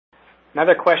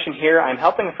Another question here, I'm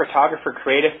helping a photographer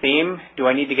create a theme. Do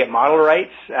I need to get model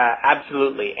rights?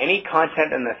 Absolutely. Any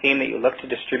content in the theme that you look to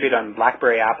distribute on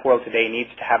BlackBerry App World today needs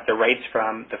to have the rights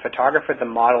from the photographer, the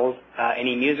model,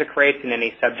 any music rights, and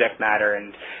any subject matter.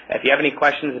 And if you have any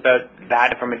questions about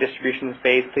that from a distribution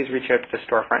space, please reach out to the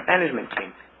storefront management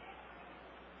team.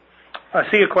 I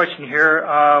see a question here.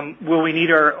 Will we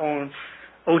need our own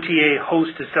OTA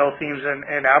host to sell themes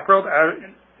in App World?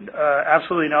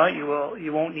 Absolutely not.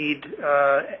 You won't need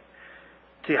to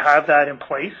have that in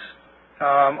place.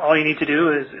 All you need to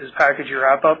do is package your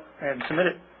app up and submit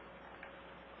it.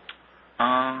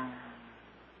 How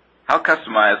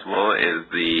customizable is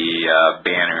the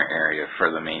banner area for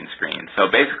the main screen?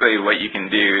 So basically what you can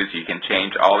do is you can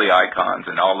change all the icons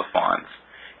and all the fonts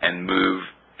and move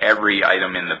every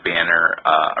item in the banner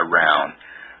around.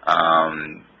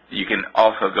 You can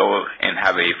also go and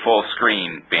have a full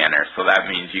screen banner, so that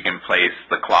means you can place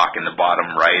the clock in the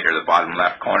bottom right or the bottom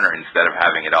left corner instead of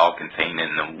having it all contained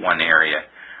in the one area.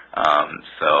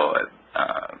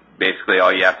 Basically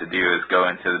all you have to do is go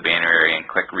into the banner area and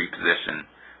click reposition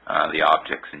the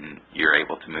objects, and you're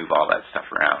able to move all that stuff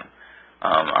around.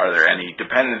 Are there any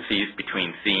dependencies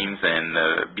between themes and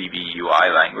the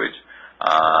BBUI language?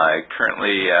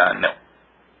 Currently, no.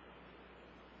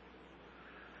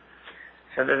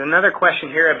 So there's another question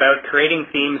here about creating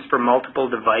themes for multiple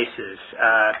devices.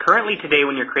 Currently today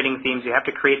when you're creating themes, you have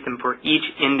to create them for each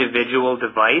individual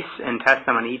device and test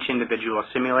them on each individual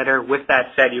simulator. With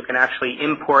that said, you can actually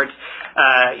import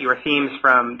your themes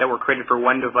that were created for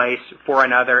one device for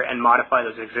another and modify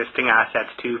those existing assets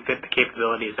to fit the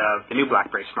capabilities of the new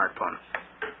BlackBerry smartphone.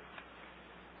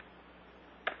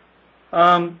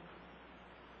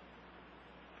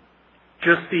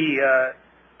 Just the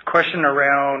question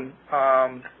around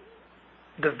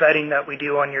the vetting that we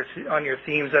do on your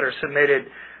themes that are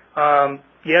submitted.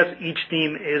 Yes, each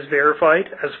theme is verified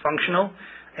as functional,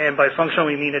 and by functional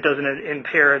we mean it doesn't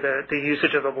impair the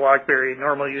usage of the BlackBerry,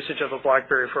 normal usage of the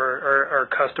BlackBerry for our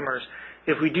customers.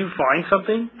 If we do find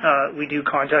something, we do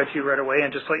contact you right away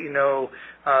and just let you know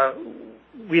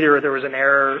either there was an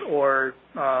error or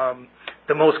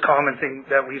the most common thing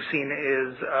that we've seen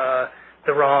is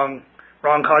the wrong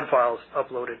COD files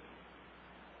uploaded.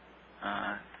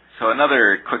 So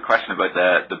another quick question about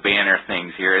the banner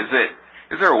things here. Is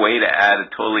there a way to add a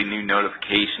totally new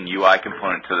notification UI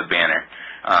component to the banner?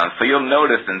 So you'll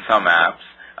notice in some apps,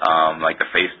 like the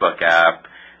Facebook app,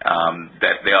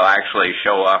 that they'll actually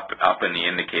show up in the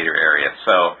indicator area.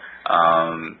 So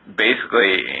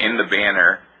basically in the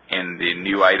banner, in the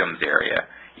new items area,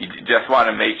 you just want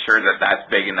to make sure that that's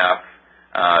big enough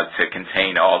to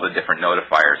contain all the different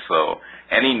notifiers. So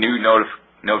any new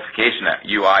notification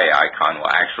UI icon will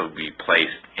actually be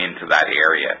placed into that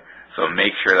area. So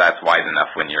make sure that's wide enough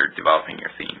when you're developing your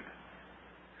theme.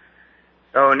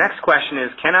 So next question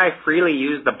is, can I freely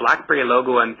use the BlackBerry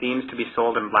logo and themes to be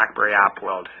sold in BlackBerry App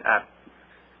World?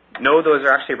 No, those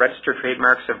are actually registered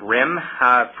trademarks of RIM.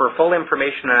 For full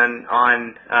information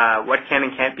on what can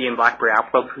and can't be in BlackBerry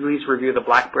App World, please review the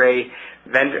BlackBerry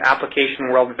Application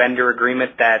World Vendor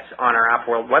Agreement that's on our App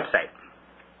World website.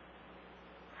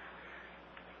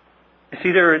 I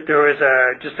see there was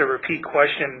just a repeat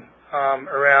question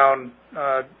around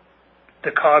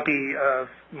the copy of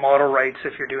model rights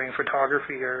if you're doing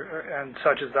photography and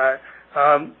such as that.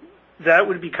 That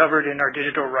would be covered in our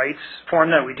digital rights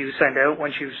form that we do send out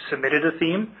once you've submitted a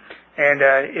theme, and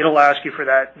it'll ask you for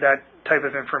that type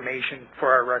of information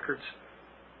for our records.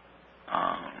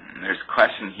 There's a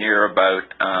question here about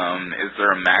is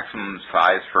there a maximum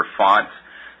size for fonts?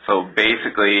 So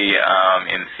basically,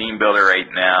 in Theme Builder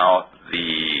right now,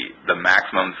 the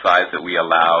maximum size that we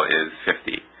allow is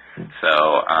 50.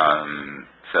 So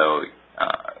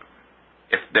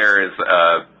if there is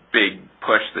a big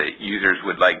push that users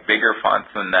would like bigger fonts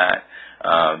than that,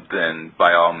 then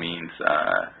by all means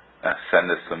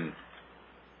send us some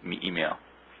email.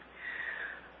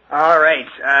 All right,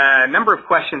 a number of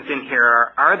questions in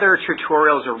here. Are there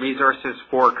tutorials or resources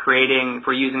for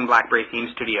using BlackBerry Theme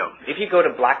Studio? If you go to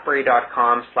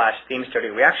blackberry.com/theme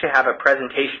studio, we actually have a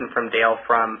presentation from Dale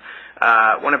from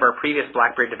one of our previous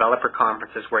BlackBerry developer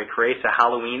conferences where he creates a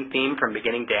Halloween theme from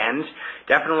beginning to end.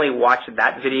 Definitely watch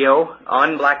that video.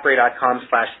 On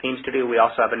blackberry.com/theme studio, we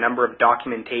also have a number of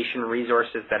documentation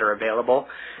resources that are available.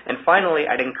 And finally,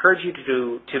 I'd encourage you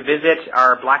to visit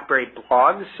our BlackBerry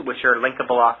blogs, which are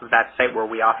linkable off of that site, where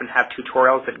we often have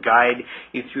tutorials that guide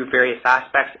you through various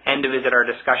aspects, and to visit our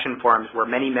discussion forums where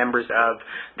many members of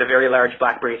the very large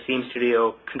BlackBerry Theme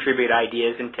Studio contribute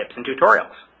ideas and tips and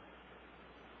tutorials.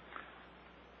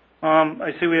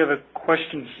 I see we have a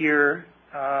question here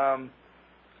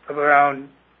around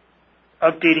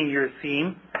updating your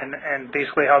theme and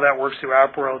basically how that works through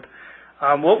App World,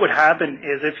 what would happen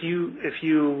is if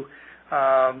you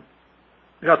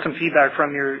got some feedback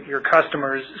from your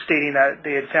customers stating that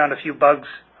they had found a few bugs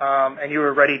and you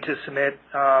were ready to submit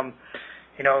some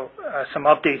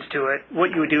updates to it,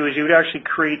 what you would do is you would actually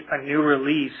create a new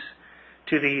release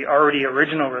to the already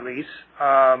original release.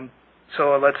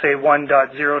 So let's say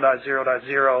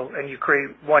 1.0.0.0 and you create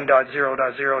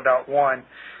 1.0.0.1.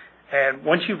 And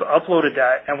once you've uploaded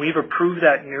that and we've approved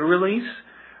that new release,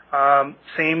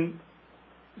 same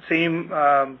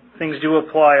things do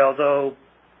apply, although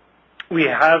we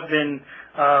have been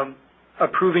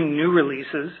approving new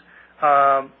releases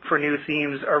for new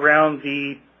themes around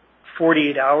the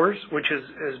 48 hours, which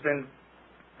has been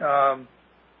a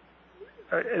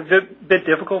bit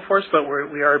difficult for us, but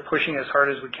we are pushing as hard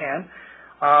as we can.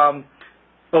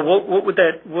 But what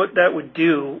that would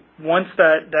do, once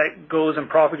that goes and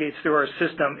propagates through our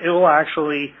system, it will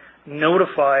actually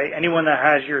notify anyone that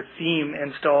has your theme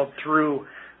installed through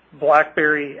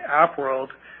BlackBerry App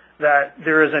World that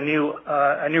there is a new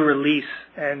release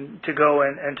and to go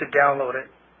and to download it.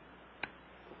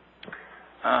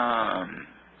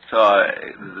 So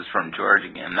this is from George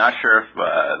again. Not sure if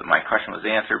my question was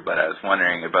answered, but I was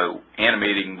wondering about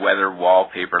animating weather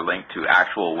wallpaper linked to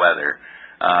actual weather.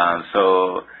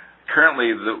 So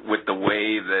currently, with the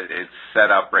way that it's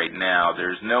set up right now,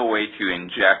 there's no way to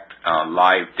inject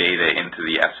live data into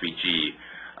the SVG.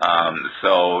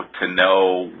 So to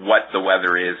know what the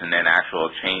weather is and then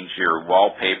change your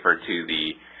wallpaper to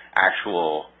the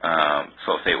actual,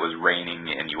 so say it was raining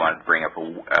and you wanted to bring up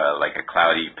like a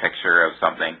cloudy picture of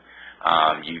something,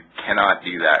 you cannot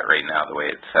do that right now the way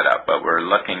it's set up. But we're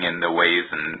looking into ways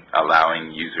and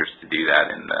allowing users to do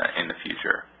that in the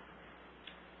future.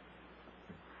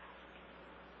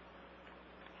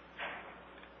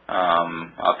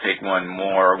 I'll take one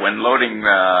more. When loading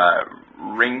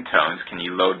ringtones, can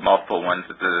you load multiple ones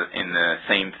in the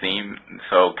same theme?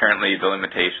 So currently the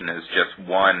limitation is just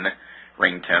one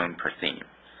ringtone per theme.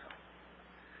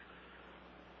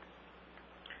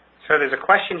 So there's a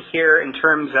question here in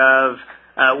terms of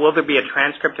will there be a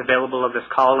transcript available of this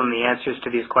call and the answers to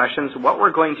these questions? What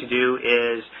we're going to do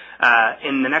is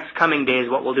in the next coming days,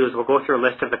 what we'll do is we'll go through a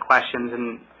list of the questions,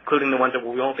 and including the ones that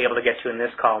we won't be able to get to in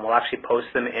this call, and we'll actually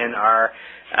post them in our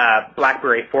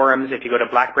BlackBerry forums. If you go to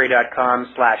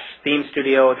blackberry.com/theme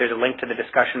studio, there's a link to the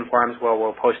discussion forums where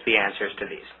we'll post the answers to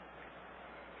these.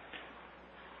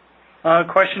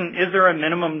 Question, is there a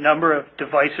minimum number of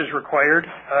devices required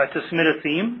to submit a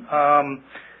theme?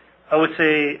 I would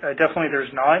say definitely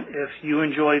there's not. If you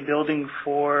enjoy building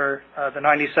for the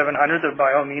 9700, then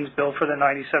by all means build for the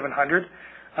 9700.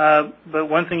 But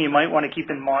one thing you might want to keep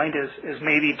in mind is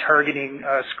maybe targeting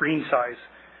screen size,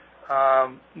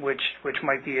 which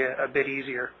might be a bit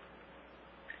easier.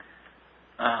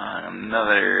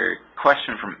 Another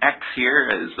question from X here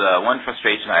is, one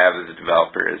frustration I have as a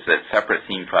developer is that separate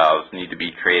theme files need to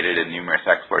be created and numerous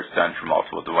exports done for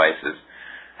multiple devices.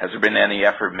 Has there been any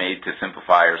effort made to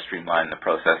simplify or streamline the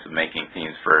process of making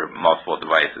themes for multiple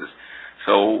devices?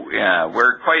 So yeah,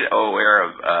 we're quite aware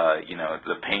of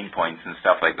the pain points and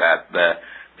stuff like that.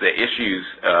 The issues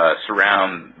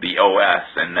surround the OS,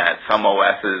 and that some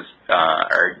OSs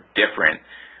are different.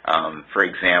 For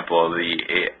example,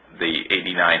 the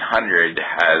 8900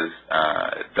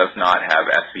 does not have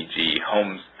SVG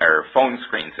homes or phone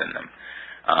screens in them,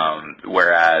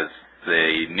 whereas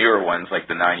the newer ones like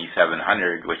the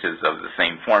 9700, which is of the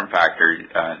same form factor,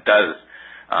 does.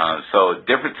 So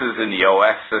differences in the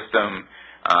OS system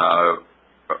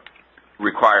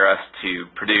require us to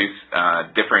produce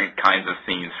different kinds of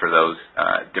themes for those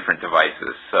different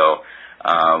devices. So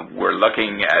we're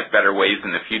looking at better ways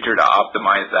in the future to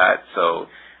optimize that. So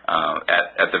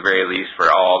at the very least,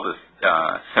 for all the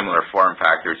similar form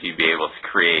factors, you'd be able to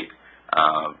create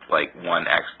like one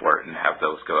export and have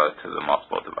those go out to the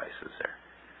multiple devices there.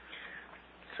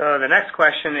 So the next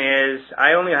question is,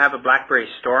 I only have a BlackBerry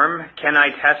Storm. Can I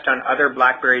test on other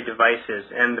BlackBerry devices?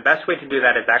 And the best way to do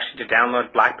that is actually to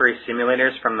download BlackBerry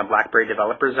simulators from the BlackBerry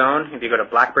Developer Zone. If you go to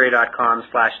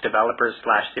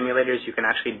blackberry.com/developers/simulators, you can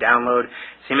actually download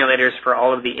simulators for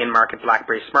all of the in-market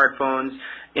BlackBerry smartphones,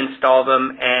 install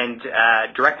them, and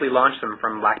directly launch them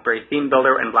from BlackBerry Theme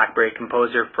Builder and BlackBerry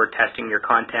Composer for testing your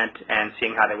content and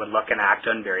seeing how they would look and act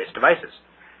on various devices.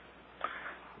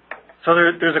 So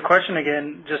there's a question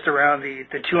again just around the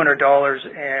 $200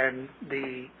 and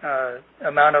the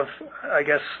amount of, I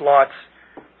guess, slots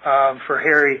for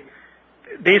Harry.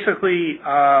 Basically,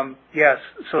 yes,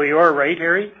 so you are right,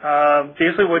 Harry.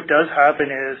 Basically what does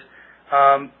happen is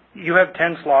you have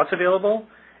 10 slots available.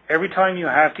 Every time you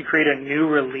have to create a new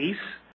release,